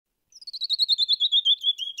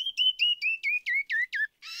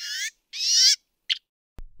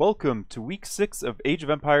Welcome to week 6 of Age of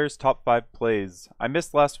Empires Top 5 Plays. I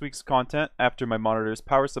missed last week's content after my monitor's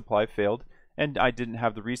power supply failed and I didn't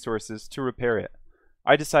have the resources to repair it.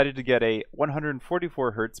 I decided to get a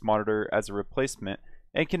 144Hz monitor as a replacement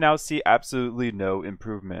and can now see absolutely no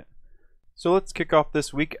improvement. So let's kick off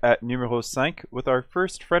this week at numero 5 with our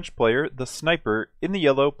first French player, TheSniper, in the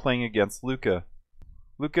yellow playing against Luca.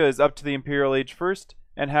 Luca is up to the Imperial Age first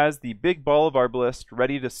and has the big ball of Arbalest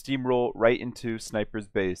ready to steamroll right into Sniper's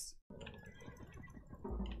base.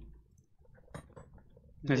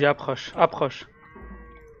 Vas-y, approche, approche.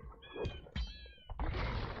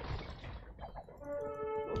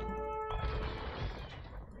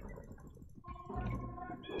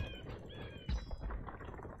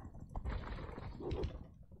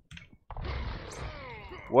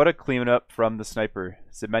 What a cleanup from the Sniper.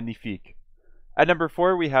 C'est magnifique. At number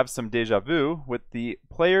 4, we have some déjà vu, with the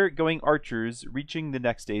player going archers reaching the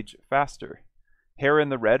next stage faster. Hera in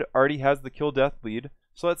the red already has the kill-death lead,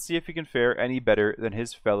 so let's see if he can fare any better than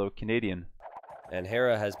his fellow Canadian. And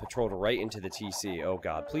Hera has patrolled right into the TC. Oh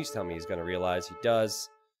god, please tell me he's going to realize. He does.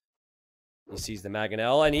 He sees the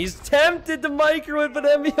Mangonel, and he's tempted to micro it, but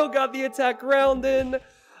MBL got the attack ground in.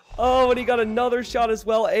 Oh, and he got another shot as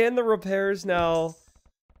well, and the repairs now.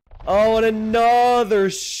 Oh, and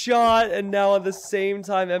another shot, and now at the same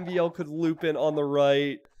time, MBL could loop in on the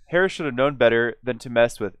right. Hera should have known better than to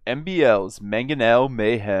mess with MBL's Mangonel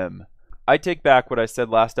Mayhem. I take back what I said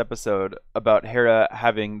last episode about Hera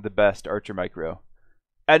having the best archer micro.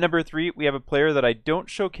 At number 3, we have a player that I don't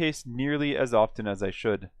showcase nearly as often as I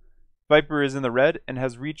should. Viper is in the red and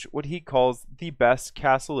has reached what he calls the best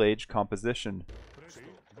Castle Age composition.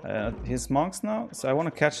 His monks now, so I want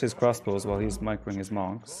to catch his crossbows while he's microing his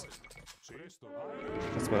monks.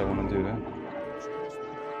 That's what I want to do.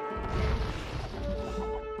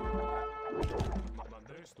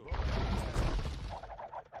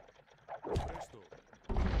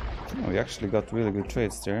 Oh, we actually got really good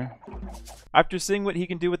trades there. After seeing what he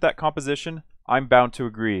can do with that composition, I'm bound to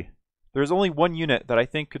agree. There's only one unit that I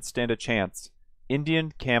think could stand a chance: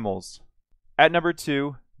 Indian Camels. At number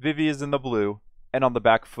 2, Vivi is in the blue and on the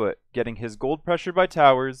back foot, getting his gold pressured by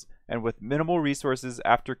towers and with minimal resources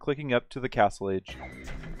after clicking up to the Castle Age.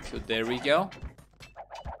 So there we go.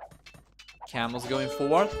 Camels going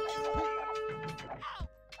forward.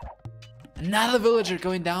 Another villager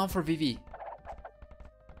going down for Vivi.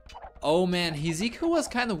 Oh man, his eco was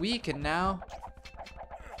kind of weak and now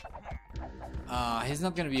he's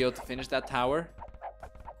not going to be able to finish that tower.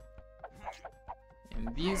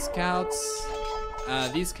 And these scouts,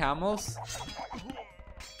 these camels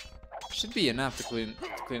should be enough to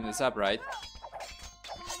clean this up, right?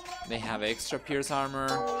 They have extra pierce armor.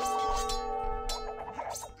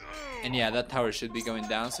 And yeah, that tower should be going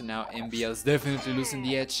down, so now MBL is definitely losing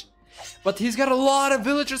the edge. But he's got a lot of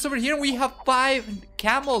villagers over here, and we have 5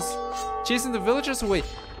 camels chasing the villagers away.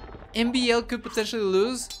 MBL could potentially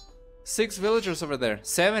lose 6 villagers over there.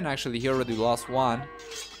 7 actually, he already lost 1.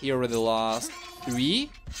 He already lost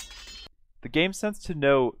 3. The game sense to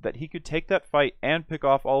know that he could take that fight and pick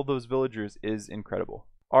off all those villagers is incredible.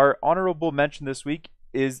 Our honorable mention this week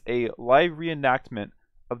is a live reenactment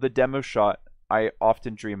of the demo shot I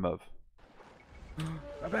often dream of.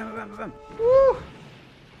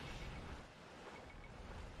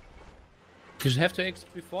 Because you have to X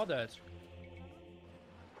before that.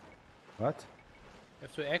 What? You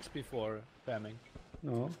have to X before spamming.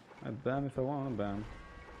 No, I bam if I want to bam.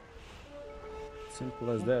 Simple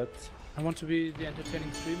as that. I want to be the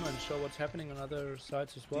entertaining streamer and show what's happening on other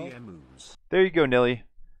sides as well. There you go, Nilly.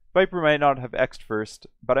 Viper might not have X'd first,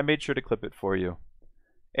 but I made sure to clip it for you.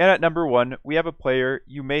 And at number 1, we have a player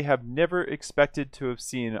you may have never expected to have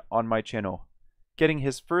seen on my channel. Getting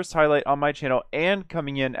his first highlight on my channel and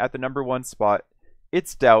coming in at the number 1 spot,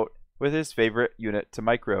 it's Daut with his favorite unit to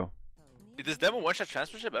micro. Did this demo one-shot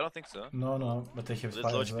transfer ship? I don't think so. No, but they have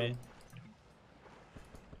 5 as well.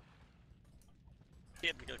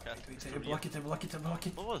 I block it. What did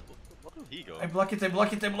he go? I block it. He's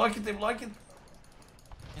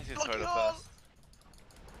sort of fast.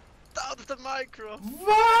 Out of the micro!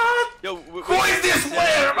 What? Yo, who is this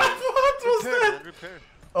player, man? What was that? Repair.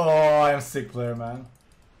 Oh, I'm sick player, man.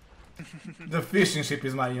 The fishing ship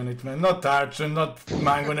is my unit, man. Not Archer, not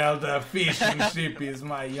Mangonel. The fishing ship is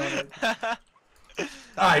my unit.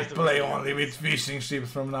 I play only with fishing ships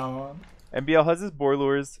from now on. MBL has his boar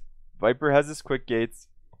lures, Viper has his quick gates,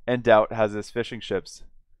 and Daut has his fishing ships.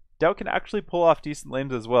 Daut can actually pull off decent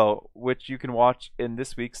lanes as well, which you can watch in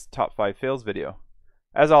this week's Top 5 Fails video.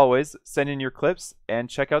 As always, send in your clips and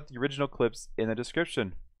check out the original clips in the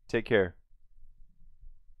description. Take care.